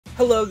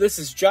Hello, this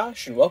is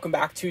Josh, and welcome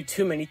back to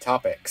Too Many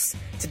Topics.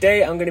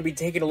 Today, I'm going to be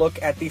taking a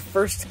look at the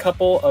first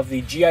couple of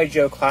the G.I.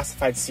 Joe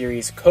Classified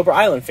Series Cobra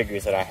Island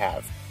figures that I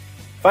have.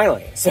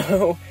 Finally,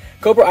 so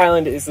Cobra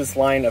Island is this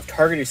line of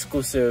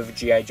Target-exclusive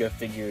G.I. Joe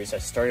figures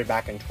that started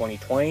back in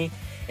 2020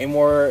 and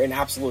were an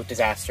absolute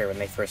disaster when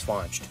they first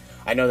launched.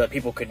 I know that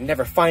people could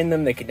never find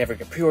them, they could never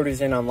get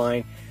pre-orders in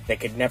online, they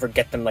could never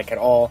get them at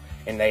all,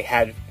 and they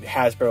had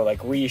Hasbro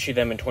reissue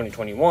them in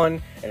 2021,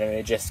 and then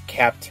they just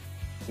kept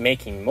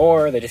making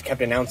more. They just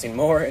kept announcing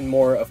more and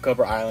more of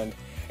Cobra Island,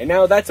 and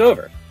now that's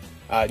over.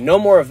 No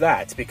more of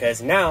that,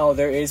 because now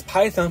there is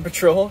Python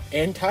Patrol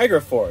and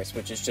Tiger Force,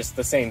 which is just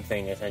the same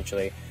thing,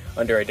 essentially,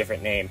 under a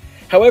different name.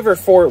 However,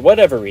 for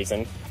whatever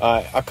reason,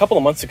 a couple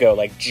of months ago,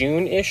 like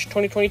June-ish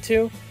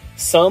 2022,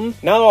 some,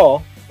 not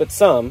all, but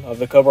some of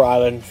the Cobra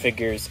Island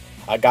figures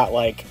got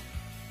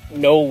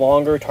no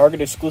longer Target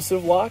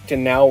exclusive locked,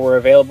 and now were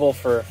available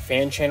for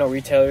fan channel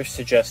retailers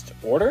to just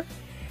order.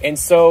 And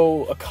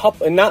so a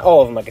couple, and not all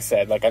of them, like I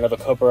said, I know the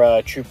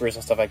Cobra Troopers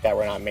and stuff like that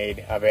were not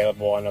made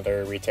available on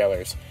other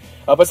retailers,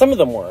 but some of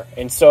them were.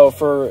 And so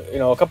for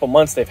a couple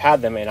months they've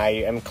had them, and I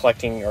am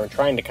collecting, or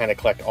trying to kind of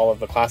collect, all of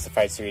the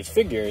Classified Series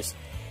figures.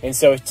 And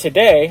so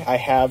today I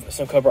have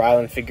some Cobra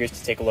Island figures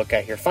to take a look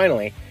at here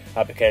finally,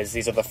 because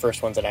these are the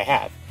first ones that I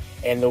have.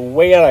 And the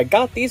way that I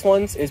got these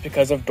ones is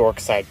because of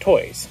Dorkside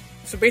Toys.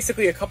 So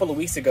basically a couple of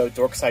weeks ago,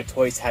 Dorkside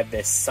Toys had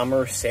this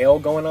summer sale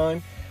going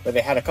on, where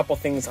they had a couple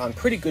things on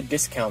pretty good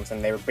discounts,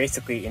 and they were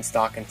basically in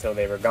stock until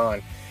they were gone.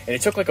 And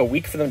it took a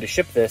week for them to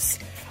ship this,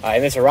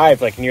 and this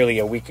arrived nearly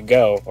a week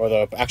ago,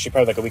 or actually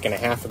probably a week and a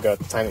half ago at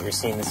the time that you're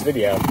seeing this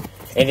video.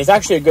 And it's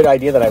actually a good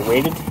idea that I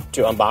waited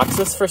to unbox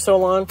this for so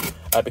long,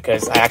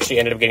 because I actually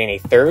ended up getting a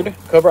third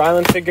Cobra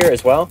Island figure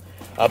as well.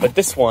 But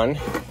this one,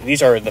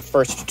 these are the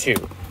first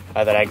two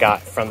that I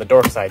got from the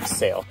Dorkside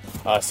sale.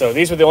 So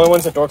these were the only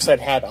ones that Dorkside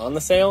had on the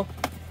sale.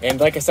 And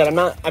like I said,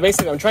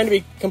 I'm trying to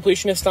be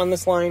completionist on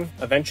this line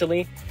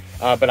eventually,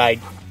 but I,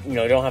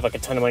 don't have a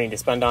ton of money to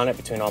spend on it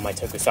between all my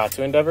tokusatsu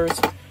endeavors.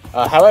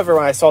 However,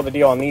 when I saw the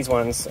deal on these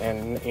ones,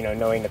 and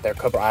knowing that they're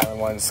Cobra Island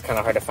ones, kind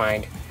of hard to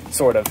find,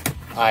 sort of,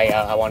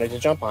 I wanted to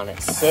jump on it.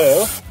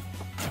 So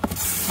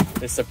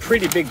this is a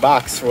pretty big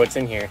box for what's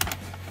in here.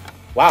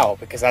 Wow,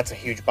 because that's a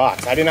huge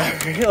box. I did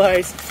not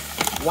realize.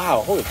 Wow,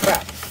 holy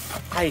crap!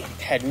 I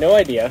had no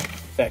idea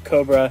that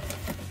Cobra,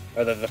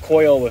 or the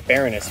coil with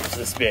Baroness, was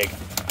this big.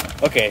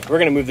 Okay, we're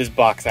gonna move this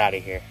box out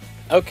of here.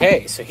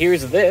 Okay, so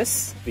here's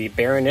this, the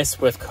Baroness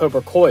with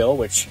Cobra coil,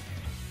 which,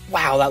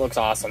 wow, that looks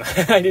awesome.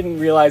 I didn't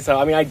realize how,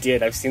 I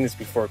did, I've seen this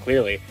before,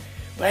 clearly,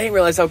 but I didn't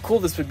realize how cool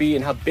this would be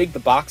and how big the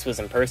box was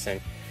in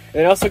person.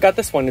 And I also got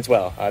this one as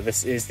well.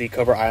 This is the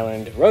Cobra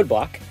Island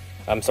roadblock.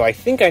 So I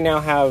think I now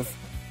have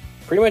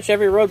pretty much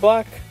every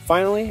roadblock,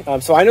 finally.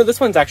 So I know this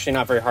one's actually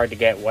not very hard to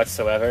get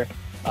whatsoever.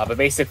 But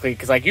basically,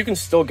 because you can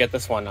still get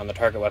this one on the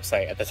Target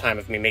website at the time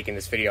of me making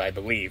this video, I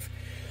believe.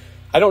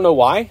 I don't know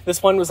why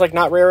this one was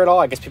not rare at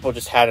all. I guess people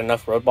just had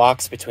enough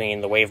roadblocks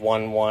between the Wave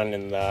 1 one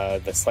and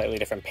the slightly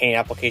different paint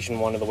application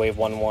one of the Wave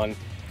 1 one,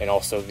 and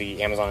also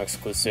the Amazon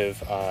exclusive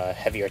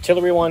heavy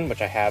artillery one, which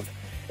I have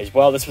as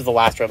well. This was the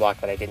last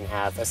roadblock that I didn't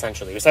have,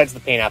 essentially. Besides the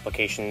paint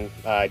application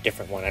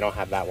different one, I don't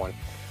have that one.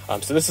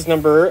 So this is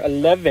number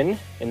 11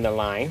 in the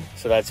line,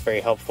 so that's very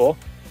helpful,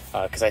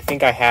 because I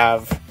think I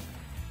have...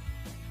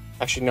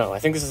 Actually, no, I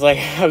think this is I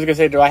was going to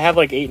say, do I have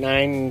 8,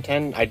 9,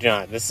 10? I do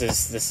not. This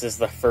is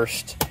the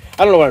first...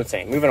 I don't know what I'm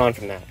saying. Moving on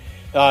from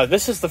that.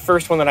 This is the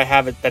first one that I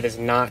have that is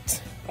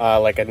not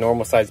a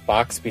normal sized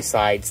box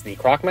besides the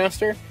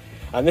Crocmaster.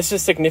 This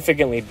is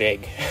significantly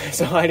big,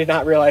 so I did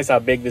not realize how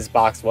big this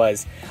box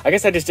was. I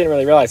guess I just didn't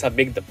really realize how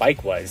big the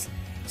bike was.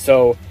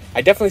 So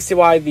I definitely see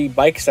why the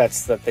bike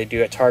sets that they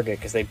do at Target,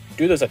 because they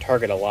do those at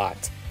Target a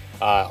lot,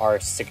 are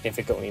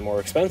significantly more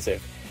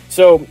expensive.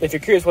 So if you're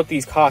curious what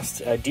these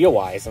cost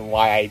deal-wise and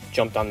why I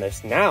jumped on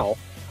this now,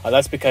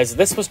 that's because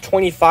this was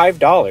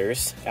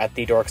 $25 at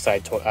the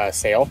Dorkside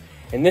sale,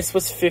 and this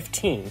was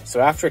 $15. So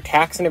after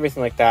tax and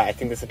everything like that, I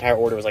think this entire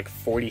order was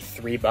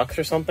 $43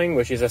 or something,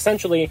 which is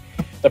essentially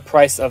the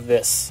price of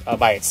this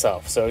by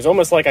itself. So it was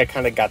almost like I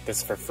kind of got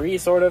this for free,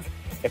 sort of,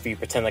 if you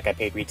pretend like I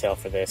paid retail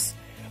for this.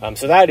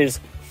 So that is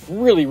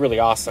really, really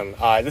awesome.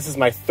 This is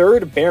my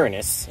third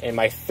Baroness and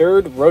my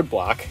third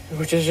roadblock,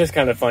 which is just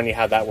kind of funny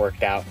how that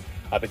worked out.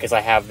 Because I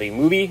have the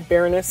movie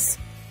Baroness,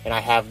 and I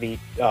have the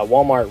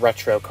Walmart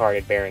retro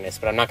carded Baroness,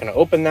 but I'm not going to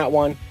open that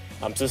one.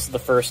 So this is the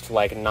first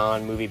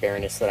non-movie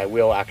Baroness that I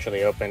will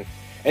actually open.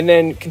 And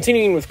then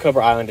continuing with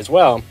Cobra Island as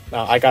well,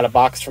 I got a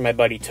box from my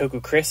buddy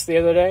Toku Chris the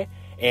other day,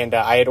 and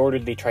I had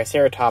ordered the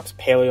Triceratops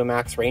Paleo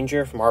Max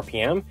Ranger from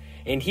RPM,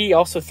 and he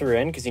also threw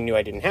in, because he knew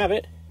I didn't have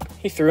it,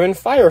 he threw in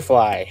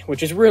Firefly,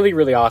 which is really,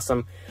 really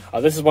awesome.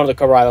 This is one of the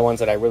Cobra Island ones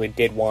that I really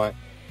did want,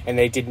 and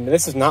they didn't.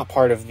 This is not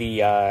part of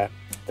the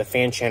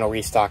fan channel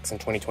restocks in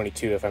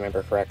 2022, if I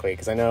remember correctly,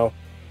 because I know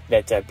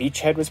that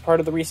Beachhead was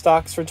part of the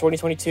restocks for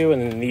 2022, and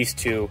then these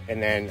two,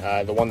 and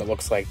then the one that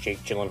looks like Jake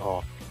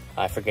Gyllenhaal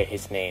I forget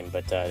his name,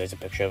 but there's a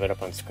picture of it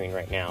up on screen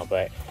right now.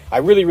 But I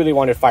really, really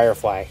wanted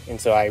Firefly, and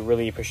so I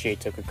really appreciate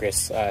Toku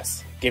Chris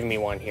giving me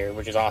one here,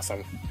 which is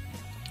awesome.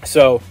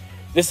 So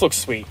this looks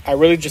sweet. I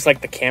really just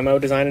like the camo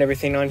design and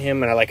everything on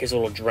him, and I like his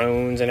little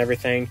drones and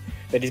everything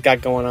that he's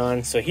got going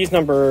on. So he's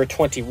number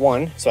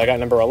 21. So I got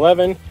number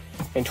 11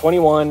 and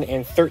 21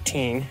 and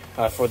 13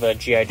 for the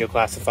G.I. Joe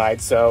Classified.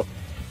 So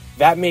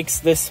that makes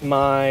this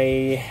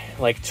my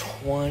like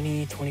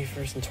 20,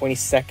 21st, and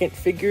 22nd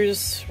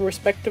figures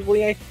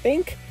respectively, I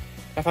think,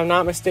 if I'm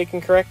not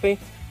mistaken correctly.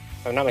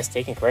 If I'm not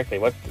mistaken correctly,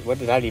 what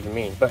does that even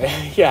mean?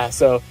 But yeah,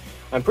 so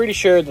I'm pretty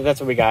sure that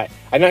that's what we got.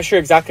 I'm not sure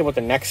exactly what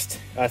the next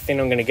thing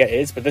I'm going to get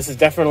is, but this is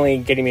definitely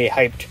getting me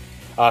hyped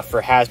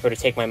for Hasbro to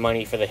take my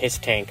money for the H.I.S.S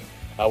tank,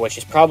 which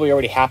has probably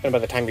already happened by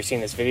the time you're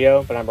seeing this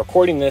video, but I'm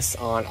recording this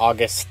on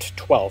August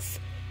 12th.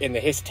 And the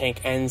H.I.S.S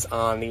tank ends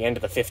on the end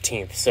of the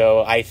 15th.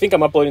 So I think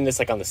I'm uploading this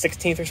like on the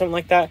 16th or something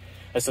like that.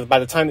 So by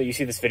the time that you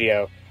see this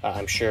video,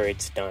 I'm sure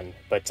it's done.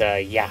 But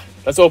yeah,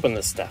 let's open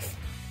this stuff.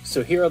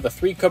 So here are the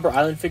 3 Cobra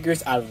Island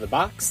figures out of the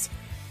box.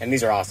 And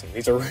these are awesome.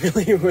 These are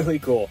really, really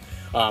cool.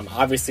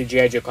 Obviously,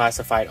 G.I. Joe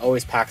Classified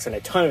always packs in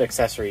a ton of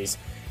accessories.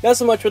 Not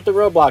so much with the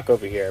roadblock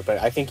over here, but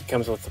I think he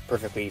comes with a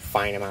perfectly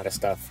fine amount of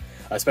stuff.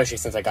 Especially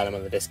since I got him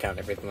on the discount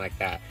and everything like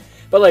that.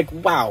 But like,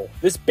 wow,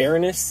 this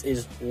Baroness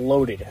is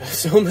loaded.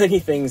 So many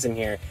things in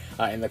here.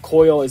 And the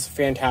coil is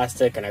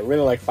fantastic, and I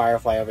really like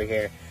Firefly over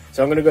here.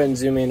 So I'm going to go ahead and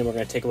zoom in, and we're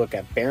going to take a look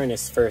at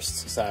Baroness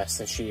first,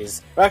 since she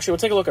is... Well, actually, we'll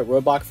take a look at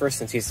Roadblock first,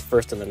 since he's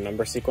first in the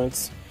number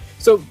sequence.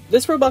 So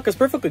this Roadblock is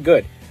perfectly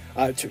good.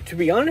 To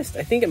be honest,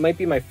 I think it might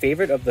be my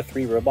favorite of the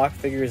 3 Roadblock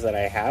figures that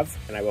I have,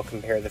 and I will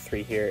compare the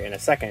 3 here in a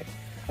second.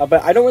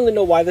 But I don't really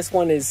know why this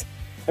one is...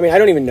 I mean, I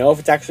don't even know if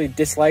it's actually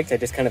disliked. I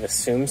just kind of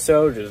assume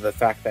so, due to the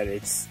fact that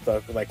it's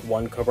the like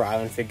one Cobra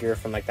Island figure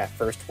from like that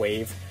first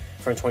wave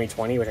from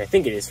 2020, which I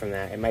think it is from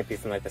that. It might be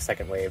from like the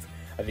second wave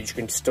that you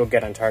can still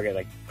get on Target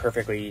like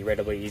perfectly,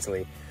 readily,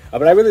 easily.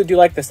 But I really do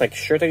like this like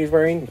shirt that he's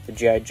wearing with the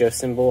G.I. Joe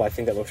symbol. I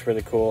think that looks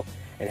really cool,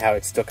 and how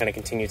it still kind of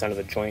continues onto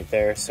the joint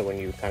there. So when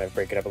you kind of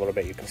break it up a little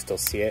bit, you can still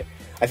see it.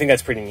 I think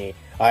that's pretty neat.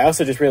 I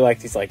also just really like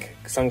these like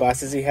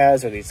sunglasses he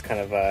has, or these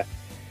kind of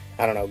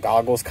I don't know,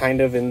 goggles kind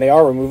of, and they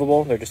are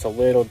removable. They're just a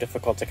little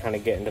difficult to kind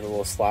of get into the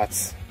little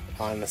slots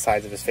on the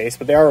sides of his face,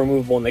 but they are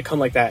removable, and they come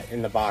like that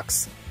in the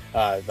box,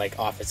 like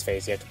off his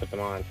face. You have to put them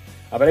on.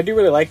 But I do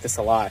really like this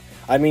a lot.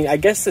 I mean, I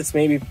guess it's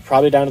maybe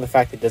probably down to the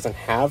fact that it doesn't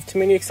have too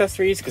many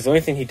accessories, because the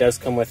only thing he does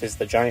come with is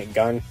the giant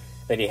gun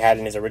that he had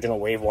in his original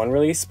Wave 1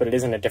 release, but it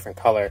is in a different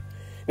color.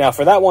 Now,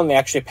 for that one, they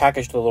actually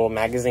packaged the little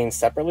magazine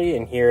separately,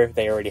 and here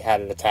they already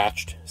had it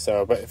attached.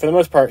 So, but for the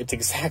most part, it's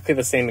exactly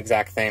the same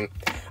exact thing.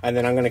 And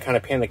then I'm going to kind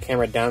of pan the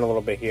camera down a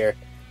little bit here,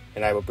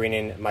 and I will bring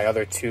in my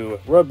other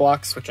 2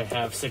 roadblocks, which I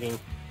have sitting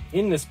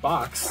in this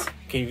box,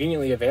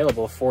 conveniently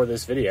available for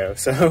this video.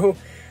 So,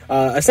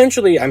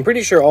 essentially, I'm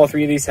pretty sure all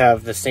 3 of these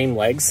have the same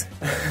legs,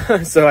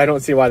 so I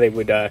don't see why they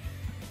would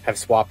have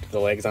swapped the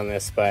legs on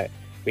this, but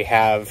we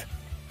have...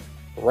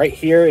 Right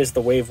here is the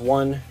Wave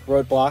 1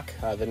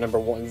 roadblock, the number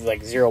 1 is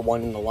like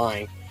 01 in the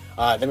line.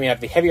 Then we have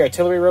the Heavy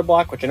Artillery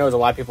roadblock, which I know is a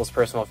lot of people's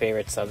personal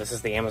favorites. This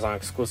is the Amazon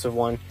exclusive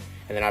one.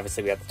 And then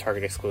obviously we have the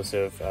Target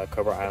exclusive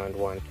Cobra Island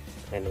one.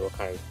 And we'll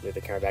kind of move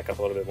the camera back up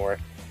a little bit more.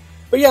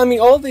 But yeah, I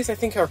mean, all of these I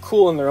think are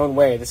cool in their own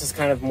way. This is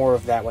kind of more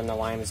of that when the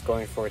line is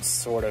going for its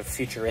sort of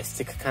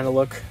futuristic kind of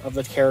look of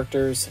the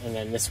characters. And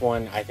then this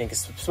one I think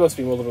is supposed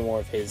to be a little bit more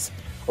of his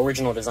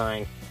original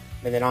design.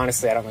 And then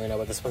honestly, I don't really know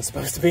what this one's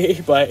supposed to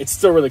be, but it's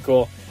still really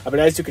cool. But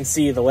as you can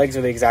see, the legs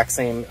are the exact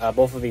same.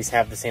 Both of these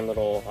have the same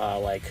little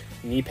like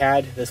knee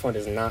pad. This one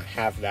does not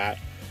have that.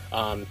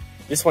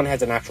 This one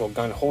has an actual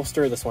gun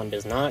holster. This one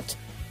does not.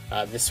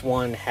 This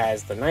one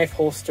has the knife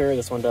holster.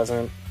 This one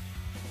doesn't.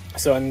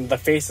 So and the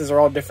faces are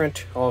all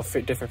different,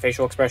 different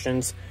facial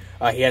expressions.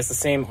 He has the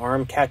same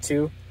arm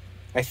tattoo,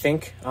 I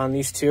think, on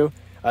these 2.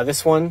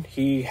 This one,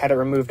 he had it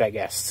removed, I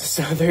guess.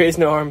 So there is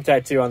no arm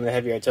tattoo on the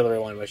Heavy Artillery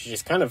one, which is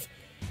just kind of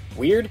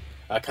weird,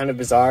 kind of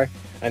bizarre.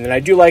 And then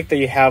I do like that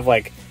you have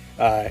like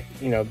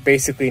you know,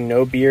 basically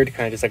no beard,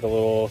 kind of just like a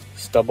little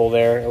stubble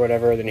there or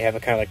whatever. Then you have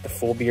a kind of like the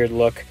full beard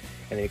look,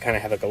 and then you kind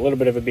of have like a little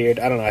bit of a beard.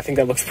 I don't know, I think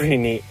that looks pretty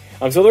neat.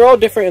 So they're all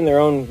different in their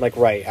own like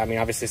right. I mean,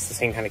 obviously it's the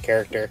same kind of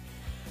character,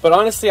 but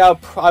honestly I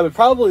would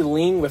probably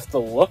lean with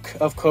the look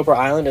of Cobra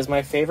Island as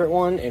my favorite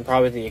one, and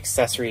probably the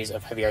accessories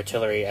of Heavy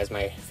Artillery as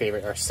my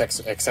favorite, or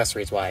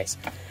accessories wise.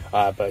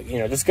 But, you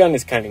know, this gun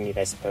is kind of neat,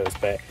 I suppose.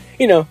 But,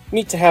 you know,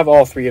 neat to have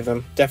all 3 of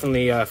them.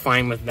 Definitely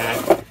fine with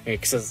that,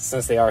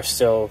 since they are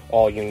so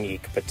all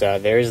unique. But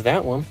there's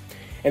that one.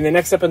 And the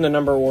next up in the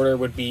number order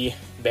would be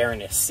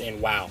Baroness.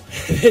 And wow,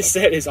 this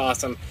set is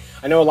awesome.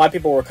 I know a lot of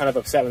people were kind of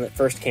upset when it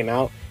first came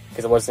out,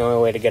 because it was the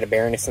only way to get a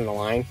Baroness in the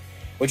line.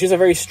 Which is a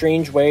very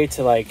strange way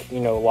to, like,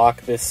 you know,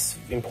 lock this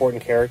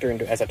important character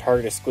into as a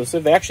Target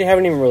exclusive. They actually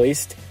haven't even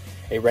released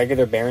a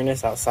regular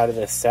Baroness outside of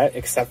this set,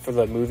 except for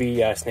the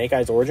movie Snake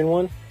Eyes Origin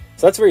one.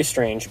 So that's very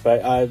strange,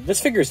 but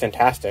this figure is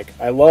fantastic.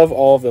 I love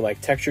all of the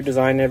like texture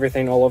design and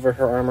everything all over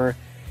her armor,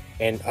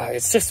 and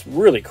it's just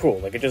really cool.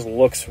 Like, it just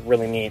looks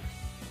really neat.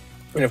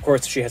 And of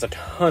course, she has a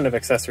ton of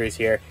accessories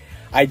here.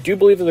 I do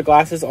believe that the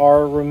glasses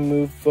are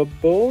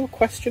removable,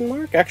 question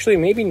mark? Actually,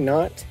 maybe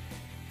not.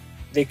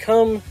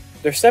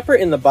 They're separate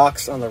in the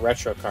box on the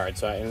retro card,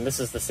 so and this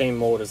is the same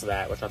mold as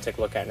that, which I'll take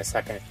a look at in a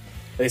second.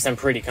 At least I'm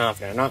pretty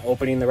confident. I'm not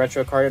opening the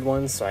retro carded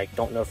ones, so I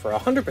don't know for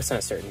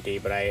 100% certainty,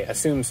 but I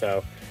assume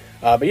so.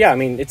 But yeah, I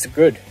mean, it's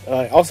good.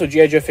 Also,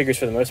 G.I. Joe figures,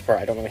 for the most part,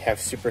 I don't really have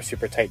super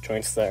tight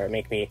joints that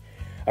make me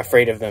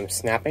afraid of them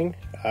snapping.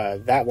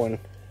 That one,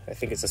 I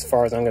think, is as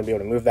far as I'm going to be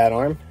able to move that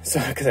arm,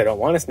 so because I don't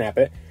want to snap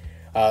it.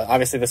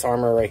 Obviously, this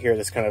armor right here,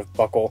 this kind of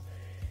buckle,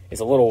 is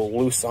a little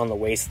loose on the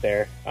waist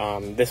there.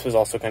 This was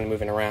also kind of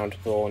moving around,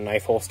 the little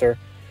knife holster.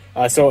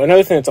 So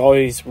another thing that's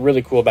always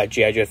really cool about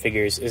G.I. Joe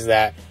figures is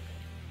that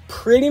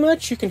pretty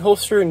much you can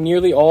holster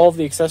nearly all of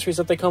the accessories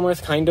that they come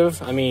with, kind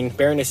of. I mean,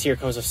 Baroness here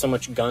comes with so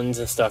much guns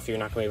and stuff, you're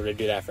not going to be able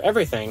to do that for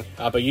everything.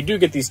 But you do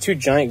get these two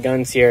giant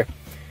guns here,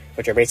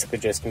 which are basically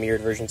just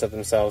mirrored versions of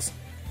themselves.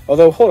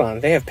 Although, hold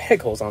on, they have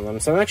peg holes on them,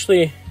 so I'm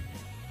actually...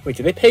 Wait,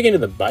 do they peg into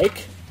the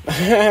bike?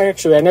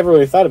 Actually, I never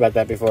really thought about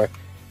that before.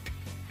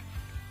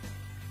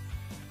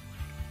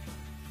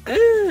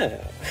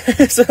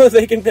 So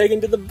they can peg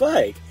into the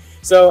bike.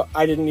 So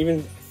I didn't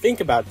even think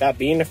about that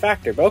being a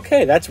factor. But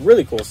okay, that's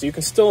really cool. So you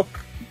can still...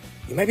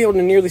 You might be able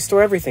to nearly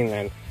store everything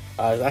then.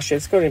 Actually,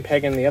 let's go ahead and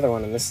peg in the other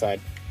one on this side.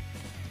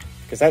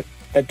 Because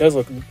that does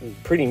look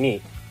pretty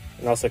neat.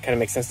 And also kind of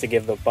makes sense to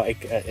give the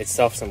bike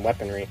itself some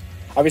weaponry.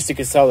 Obviously, you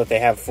can tell that they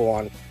have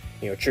full-on,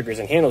 triggers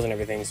and handles and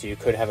everything, so you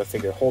could have a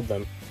figure hold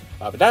them.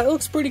 But that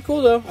looks pretty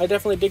cool, though. I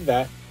definitely dig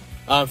that.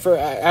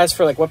 As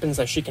for like weapons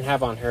that she can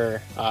have on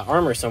her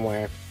armor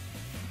somewhere,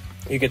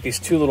 you get these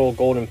two little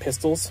golden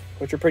pistols,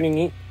 which are pretty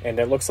neat. And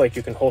it looks like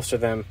you can holster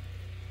them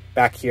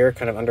back here,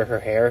 kind of under her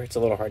hair. It's a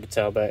little hard to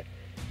tell, but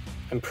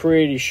I'm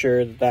pretty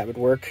sure that would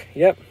work.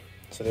 Yep.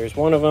 So there's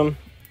one of them.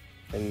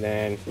 And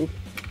then,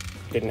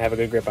 didn't have a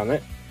good grip on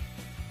it.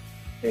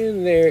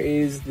 And there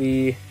is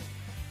the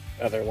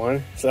other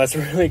one. So that's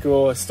really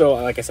cool. Still,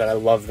 like I said, I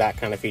love that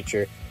kind of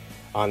feature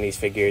on these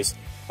figures.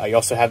 You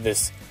also have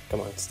this, come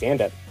on, stand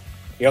up.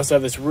 You also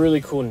have this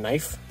really cool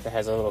knife that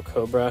has a little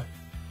Cobra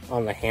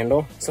on the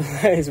handle. So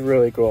that is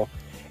really cool.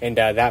 And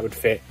that would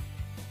fit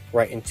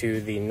right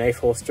into the knife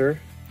holster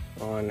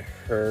on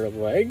her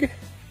leg.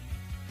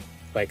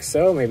 Like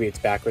so. Maybe it's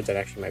backwards. It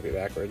actually might be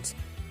backwards.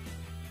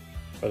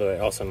 Although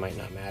it also might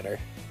not matter.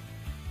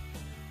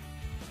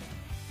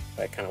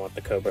 But I kind of want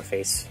the Cobra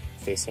face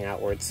facing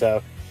outwards.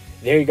 So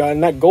there you go.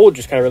 And that gold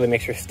just kind of really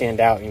makes her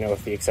stand out,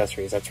 with the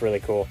accessories. That's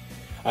really cool.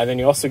 Then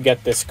you also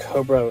get this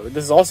Cobra.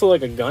 This is also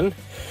like a gun,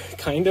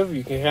 kind of.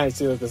 You can kind of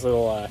see like this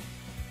little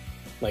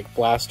like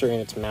blaster in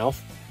its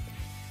mouth.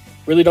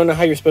 Really don't know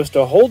how you're supposed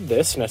to hold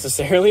this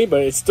necessarily,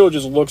 but it still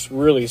just looks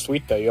really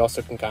sweet though. You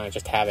also can kind of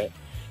just have it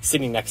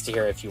sitting next to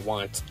here if you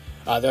want.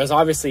 There's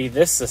obviously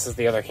this is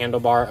the other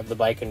handlebar of the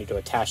bike. I need to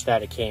attach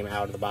that. It came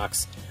out of the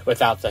box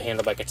without the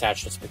handlebar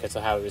attached just because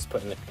of how it was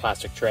put in the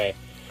plastic tray.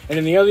 And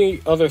then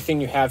the other thing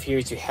you have here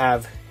is you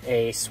have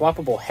a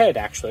swappable head,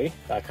 actually,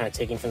 kind of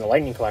taken from the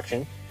Lightning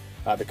collection,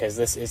 because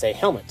this is a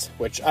helmet,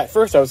 which at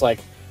first I was like,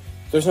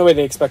 there's no way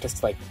they expect us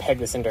to like peg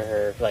this into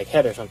her like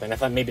head or something. I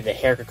thought maybe the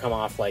hair could come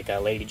off like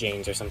Lady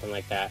Jane's or something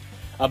like that.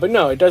 But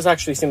no, it does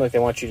actually seem like they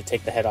want you to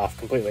take the head off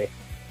completely.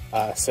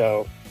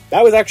 So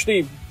that was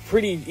actually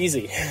pretty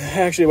easy.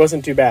 Actually, it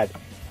wasn't too bad.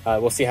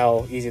 We'll see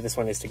how easy this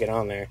one is to get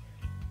on there.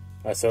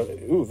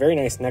 Ooh, very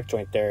nice neck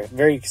joint there.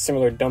 Very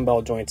similar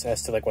dumbbell joints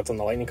as to like what's on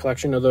the Lightning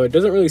collection, although it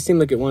doesn't really seem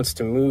like it wants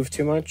to move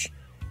too much.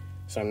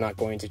 So I'm not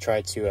going to try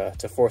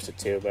to force it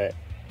to, but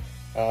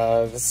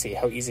let's see,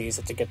 how easy is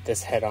it to get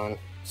this head on?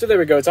 So there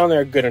we go, it's on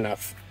there good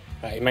enough.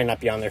 It might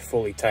not be on there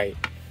fully tight,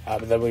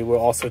 but then we will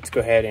also go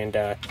ahead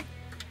and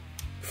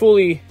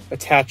fully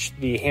attach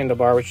the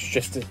handlebar, which is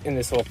just in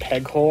this little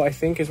peg hole, I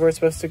think is where it's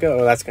supposed to go.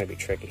 Oh, that's going to be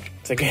tricky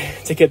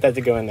to get that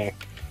to go in there.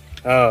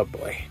 Oh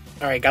boy.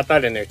 All right, got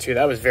that in there too.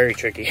 That was very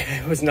tricky.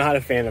 I was not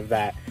a fan of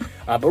that.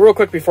 But real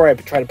quick before I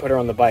try to put her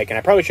on the bike, and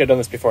I probably should have done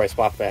this before I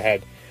swapped the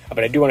head,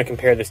 but I do want to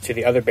compare this to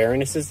the other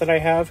Baronesses that I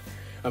have.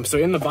 So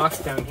in the box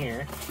down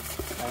here,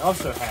 I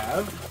also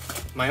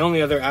have my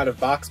only other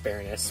out-of-box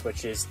Baroness,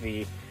 which is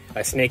the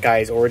Snake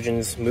Eyes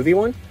Origins movie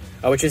one,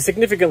 which is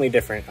significantly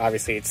different.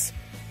 Obviously, it's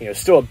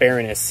still a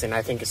Baroness, and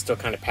I think it still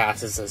kind of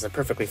passes as a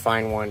perfectly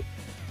fine one.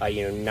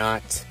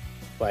 Not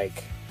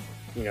like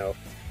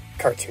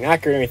cartoon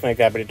accurate or anything like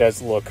that, but it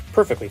does look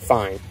perfectly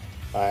fine.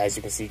 As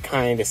you can see,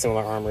 kind of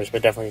similar armors,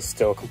 but definitely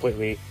still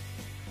completely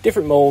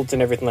different molds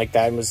and everything like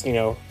that. It was,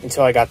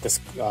 until I got this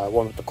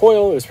one with the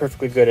coil, it was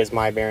perfectly good as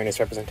my Baroness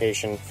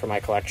representation for my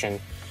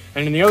collection.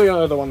 And then the only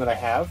other one that I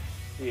have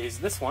is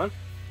this one,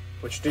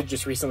 which did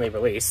just recently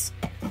release,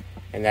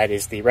 and that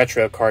is the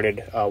retro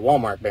carded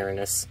Walmart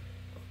Baroness.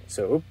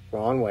 So,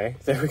 wrong way.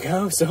 There we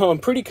go. So I'm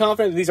pretty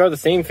confident these are the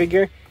same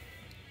figure.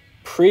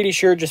 Pretty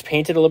sure just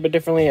painted a little bit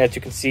differently. As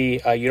you can see,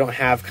 you don't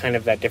have kind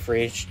of that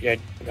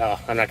differentiation.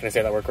 I'm not going to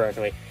say that word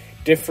correctly.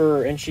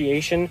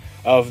 Differentiation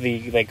of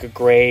the like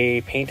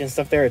gray paint and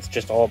stuff there. It's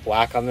just all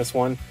black on this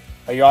one.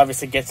 You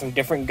obviously get some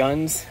different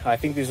guns. I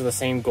think these are the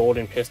same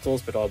golden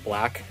pistols, but all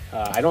black.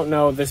 I don't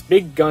know. This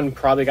big gun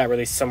probably got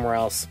released somewhere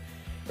else,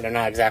 but I'm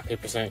not exactly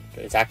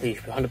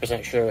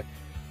 100% sure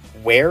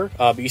where.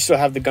 But you still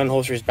have the gun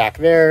holsters back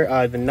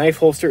there. The knife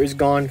holster is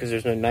gone because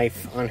there's no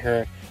knife on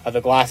her.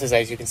 The glasses,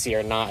 as you can see,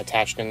 are not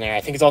attached in there.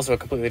 I think it's also a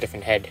completely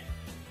different head.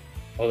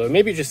 Although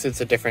maybe just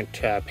it's a different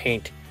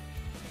paint.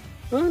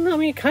 Well, no, I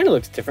mean, it kind of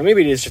looks different.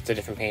 Maybe it is just a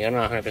different paint. I'm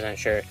not 100%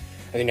 sure.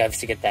 I think you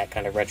obviously get that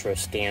kind of retro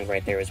stand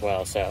right there as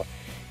well. So,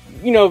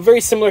 you know,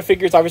 very similar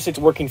figures. Obviously, it's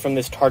working from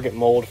this Target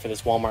mold for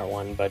this Walmart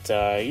one. But,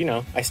 you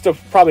know, I still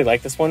probably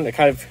like this one. They're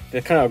kind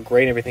of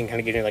gray and everything, kind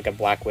of giving like a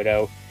Black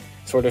Widow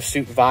sort of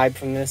suit vibe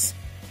from this.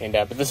 And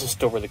but this is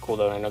still really cool,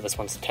 though. And I know this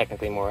one's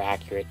technically more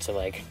accurate to,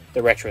 like,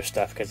 the retro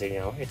stuff because, you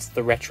know, it's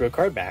the retro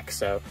card back.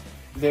 So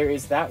there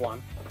is that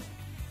one.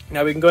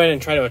 Now we can go ahead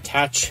and try to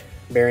attach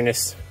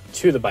Baroness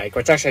to the bike,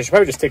 which actually I should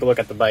probably just take a look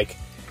at the bike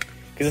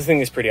because this thing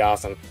is pretty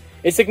awesome.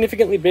 It's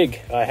significantly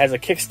big. It has a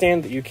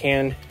kickstand that you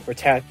can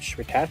attach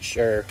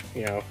or,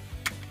 you know,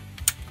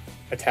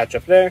 attach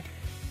up there.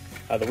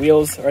 The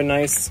wheels are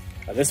nice.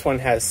 This one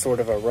has sort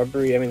of a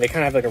rubbery, I mean, they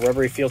kind of have like a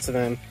rubbery feel to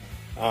them.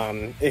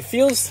 It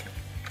feels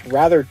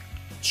rather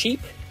cheap,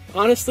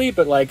 honestly,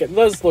 but like it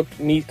does look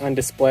neat on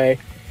display.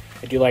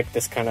 I do like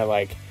this kind of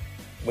like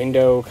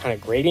window kind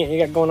of gradient you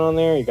got going on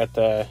there. You got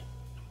the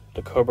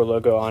Cobra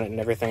logo on it and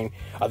everything.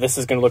 This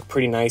is going to look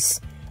pretty nice.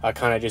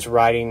 Kind of just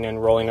riding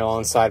and rolling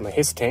alongside my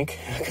H.I.S. tank,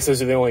 because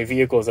those are the only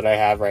vehicles that I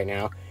have right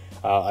now.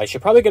 I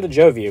should probably get a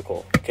Joe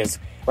vehicle, because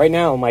right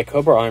now my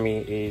Cobra army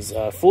is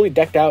fully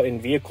decked out in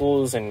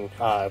vehicles and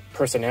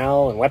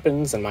personnel and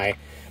weapons, and my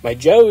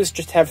Joes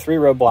just have 3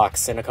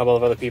 roadblocks and a couple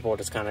of other people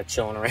just kind of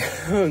chilling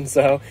around.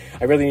 So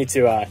I really need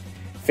to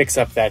fix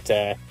up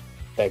that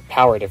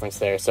power difference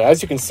there. So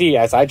as you can see,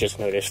 as I just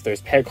noticed,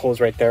 there's peg holes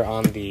right there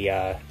on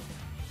the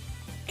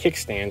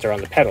kickstands or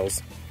on the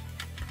pedals.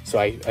 So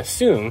I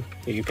assume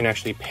that you can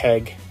actually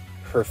peg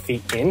her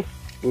feet in.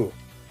 Ooh,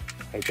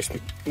 I just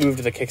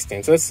moved the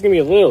kickstand. So this is going to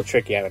be a little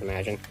tricky, I would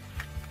imagine.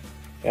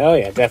 Oh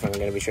yeah, definitely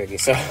going to be tricky.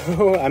 So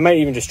I might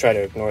even just try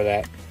to ignore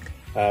that.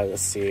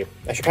 Let's see.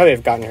 I should probably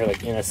have gotten her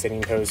like in a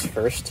sitting pose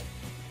first,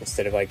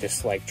 instead of like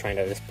just like trying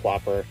to just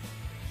plop her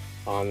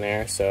on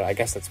there. So I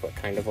guess that's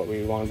what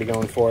we want to be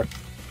going for.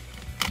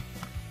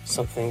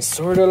 Something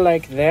sort of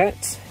like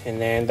that. And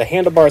then the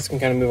handlebars can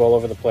kind of move all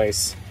over the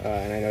place.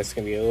 And I know it's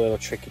going to be a little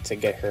tricky to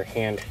get her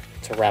hand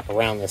to wrap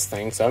around this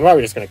thing. So I'm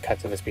probably just going to cut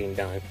to this being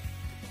done.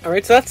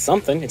 Alright, so that's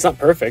something. It's not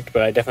perfect,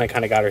 but I definitely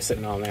kind of got her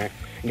sitting on there.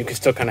 And you can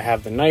still kind of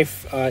have the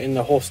knife in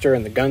the holster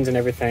and the guns and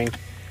everything.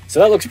 So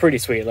that looks pretty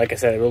sweet. Like I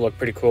said, it will look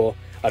pretty cool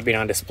being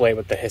on display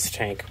with the H.I.S.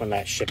 tank when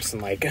that ships in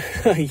like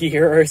a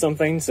year or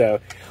something. So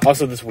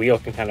also this wheel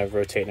can kind of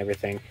rotate and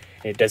everything.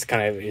 And it does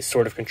is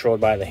sort of controlled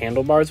by the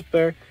handlebars up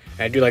there. And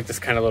I do like this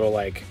kind of little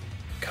like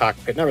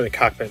cockpit, not really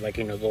cockpit, like,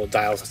 you know, the little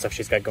dials and stuff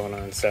she's got going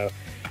on. So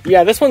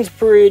yeah, this one's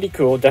pretty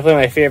cool.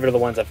 Definitely my favorite of the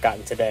ones I've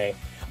gotten today.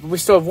 But we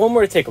still have one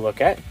more to take a look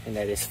at, and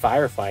that is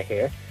Firefly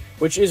here,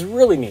 which is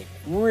really neat.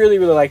 Really,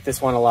 really like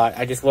this one a lot.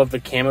 I just love the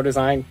camo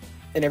design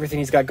and everything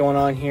he's got going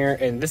on here.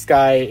 And this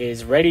guy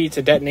is ready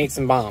to detonate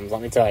some bombs,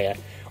 let me tell you,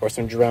 or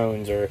some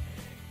drones or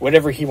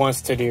whatever he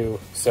wants to do.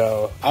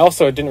 So I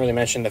also didn't really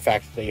mention the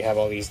fact that you have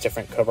all these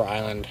different Cobra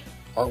Island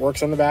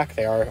artworks on the back.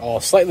 They are all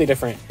slightly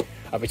different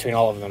between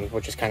all of them,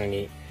 which is kind of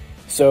neat.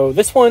 So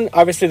this one,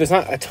 obviously there's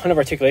not a ton of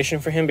articulation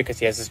for him because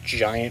he has this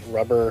giant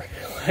rubber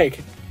like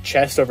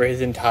chest over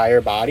his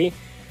entire body.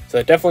 So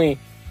that definitely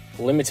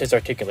limits his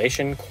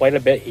articulation quite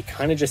a bit. He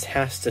kind of just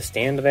has to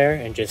stand there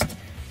and just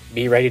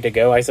be ready to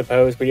go, I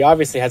suppose. But he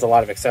obviously has a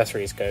lot of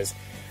accessories because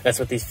that's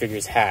what these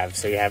figures have.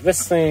 So you have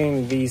this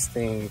thing, these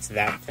things,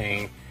 that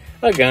thing,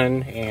 a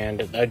gun,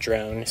 and a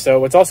drone. So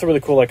what's also really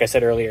cool, like I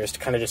said earlier, is to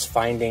kind of just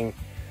finding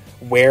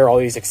where all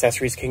these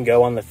accessories can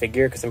go on the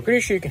figure, because I'm pretty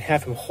sure you can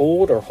have him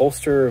hold or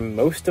holster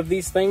most of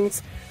these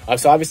things.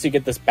 So obviously you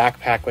get this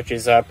backpack, which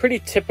is pretty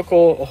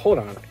typical. Oh, hold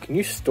on, can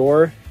you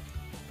store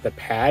the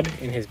pad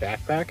in his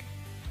backpack?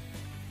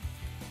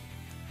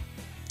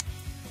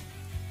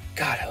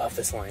 God, I love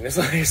this line. This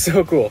line is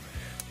so cool.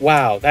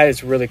 Wow, that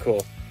is really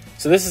cool.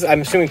 So this is, I'm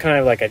assuming, kind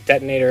of like a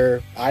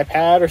detonator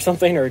iPad or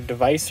something, or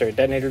device, or a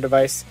detonator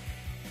device.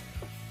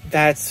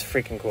 That's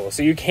freaking cool.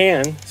 So you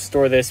can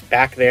store this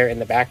back there in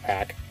the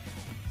backpack.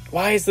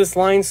 Why is this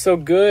line so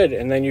good?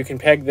 And then you can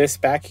peg this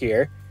back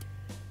here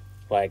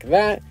like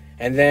that.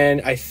 And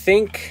then I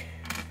think,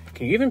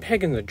 can you even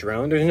peg in the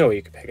drone? There's no way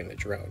you can peg in the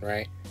drone,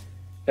 right?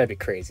 That'd be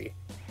crazy.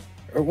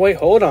 Or wait,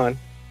 hold on.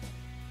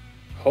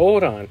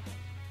 Hold on.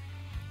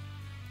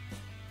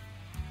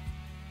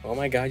 Oh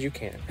my God, you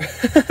can.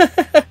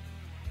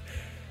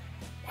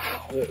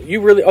 Wow.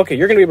 You really, okay,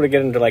 you're gonna be able to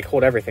get him to like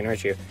hold everything,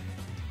 aren't you?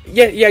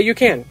 Yeah, you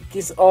can.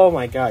 Oh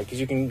my God, because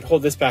you can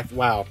hold this back.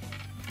 Wow.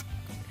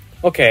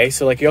 Okay,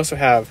 so like you also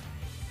have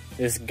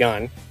this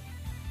gun,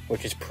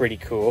 which is pretty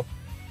cool.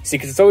 See,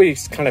 because it's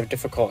always kind of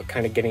difficult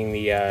kind of getting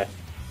the, you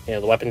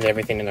know, the weapons and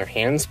everything in their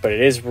hands, but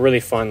it is really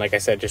fun, like I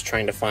said, just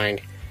trying to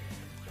find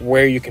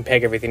where you can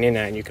peg everything in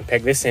at, and you can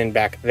peg this in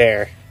back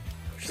there,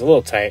 which is a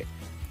little tight.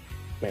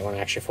 might want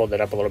to actually fold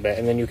that up a little bit.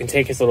 And then you can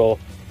take his little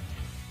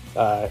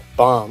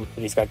bomb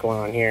that he's got going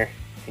on here,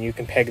 and you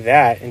can peg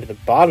that into the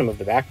bottom of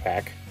the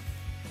backpack.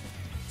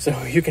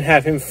 So you can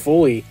have him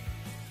fully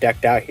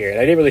decked out here. And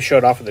I didn't really show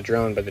it off with the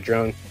drone, but the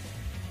drone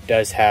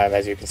does have,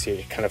 as you can see,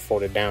 it kind of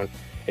folded down.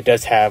 It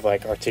does have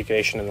like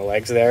articulation in the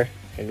legs there.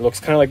 It looks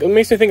kind of like, it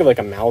makes me think of like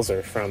a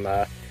Mauser from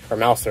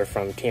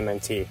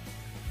TMNT.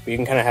 But you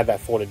can kind of have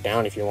that folded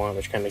down if you want,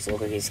 which kind of makes it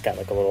look like he's got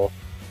like a little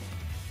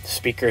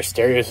speaker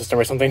stereo system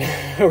or something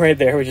right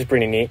there, which is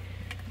pretty neat.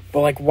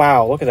 But like,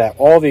 wow, look at that.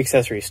 All the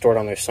accessories stored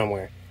on there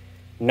somewhere.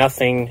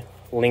 Nothing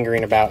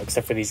lingering about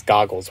except for these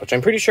goggles, which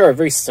I'm pretty sure are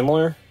very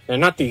similar. They're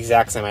not the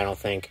exact same, I don't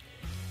think,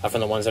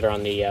 from the ones that are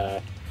on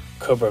the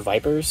Cobra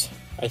Vipers,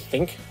 I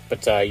think.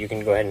 But you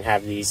can go ahead and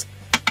have these.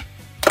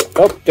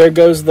 Oh, there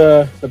goes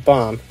the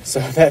bomb. So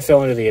that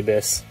fell into the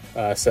abyss.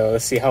 So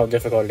let's see how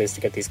difficult it is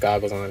to get these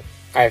goggles on.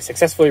 I have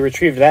successfully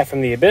retrieved that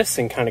from the abyss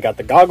and kind of got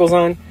the goggles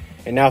on.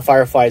 And now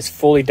Firefly is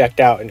fully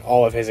decked out in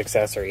all of his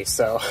accessories.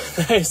 So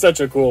that is such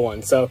a cool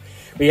one. So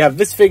we have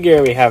this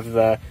figure, we have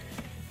the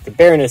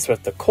Baroness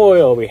with the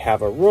coil, we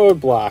have a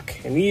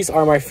roadblock. And these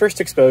are my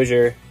first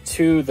exposure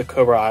to the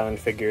Cobra Island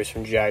figures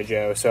from G.I.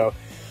 Joe. So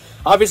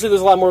obviously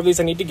there's a lot more of these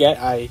I need to get.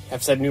 I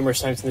have said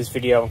numerous times in this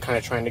video I'm kind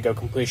of trying to go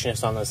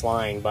completionist on this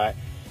line. But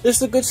this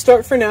is a good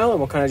start for now. And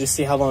we'll kind of just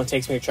see how long it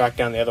takes me to track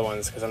down the other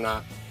ones, because I'm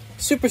not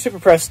super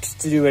pressed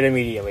to do it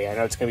immediately. I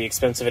know it's going to be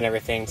expensive and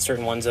everything.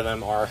 Certain ones of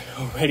them are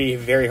already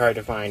very hard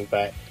to find,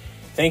 but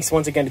thanks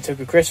once again to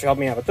Toku Chris for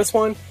helping me out with this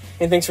one,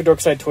 and thanks for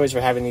Dorkside Toys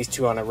for having these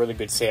two on a really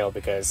good sale,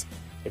 because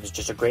it was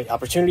just a great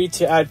opportunity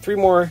to add 3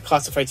 more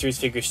Classified Series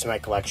figures to my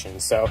collection.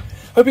 So,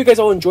 hope you guys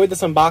all enjoyed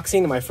this unboxing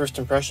and my first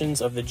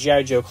impressions of the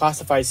G.I. Joe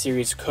Classified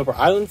Series Cobra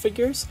Island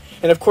figures,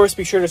 and of course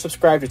be sure to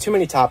subscribe to Too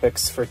Many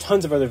Topics for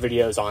tons of other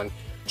videos on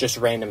just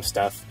random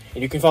stuff.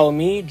 And you can follow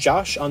me,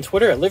 Josh, on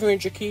Twitter at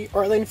LivingRangerKey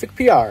or at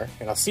LaneFigPR,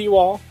 and I'll see you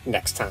all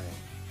next time.